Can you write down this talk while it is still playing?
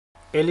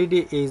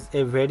LED is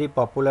a very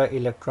popular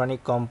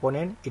electronic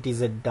component. It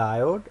is a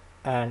diode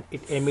and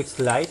it emits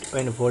light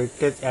when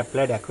voltage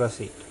applied across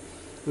it.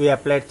 We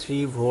applied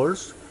 3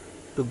 volts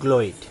to glow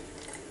it.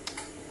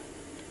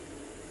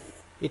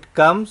 It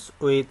comes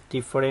with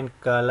different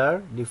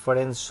color,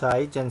 different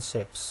size and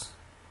shapes.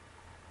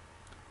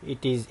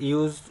 It is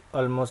used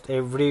almost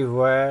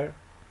everywhere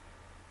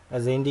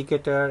as an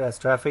indicator, as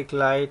traffic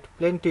light,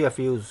 plenty of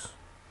use.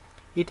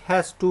 It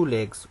has 2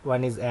 legs.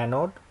 One is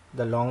anode,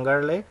 the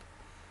longer leg,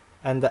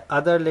 and the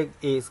other leg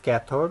is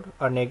cathode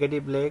or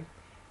negative leg.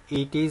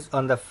 It is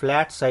on the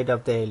flat side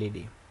of the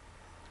LED.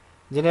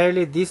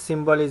 Generally this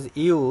symbol is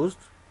used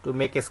to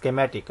make a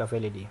schematic of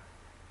LED.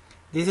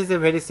 This is a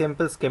very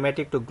simple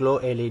schematic to glow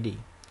LED.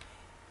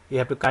 You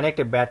have to connect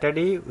a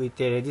battery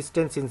with a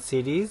resistance in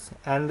series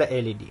and the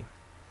LED.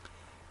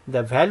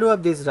 The value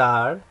of this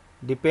R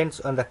depends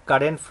on the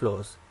current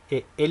flows.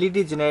 A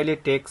LED generally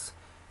takes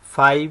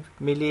 5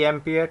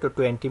 milliampere to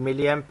 20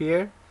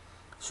 milliampere.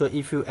 So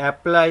if you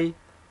apply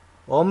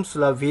Ohm's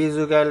law V is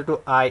equal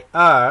to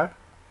IR,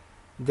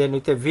 then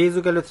with a V is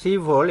equal to 3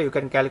 volt, you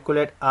can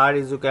calculate R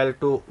is equal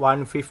to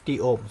 150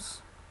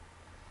 ohms.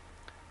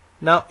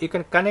 Now you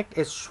can connect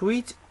a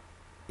switch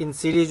in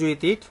series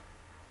with it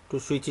to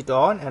switch it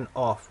on and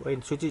off. When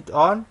you switch it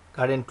on,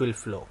 current will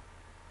flow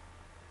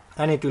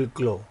and it will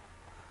glow.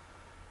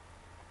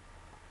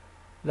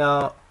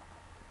 Now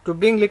to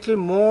bring little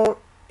more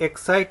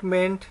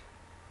excitement,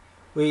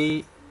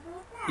 we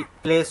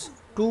place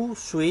 2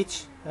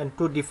 switch and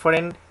 2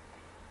 different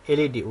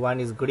LED.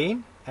 One is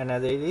green,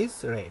 another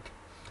is red,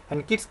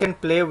 and kids can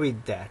play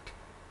with that.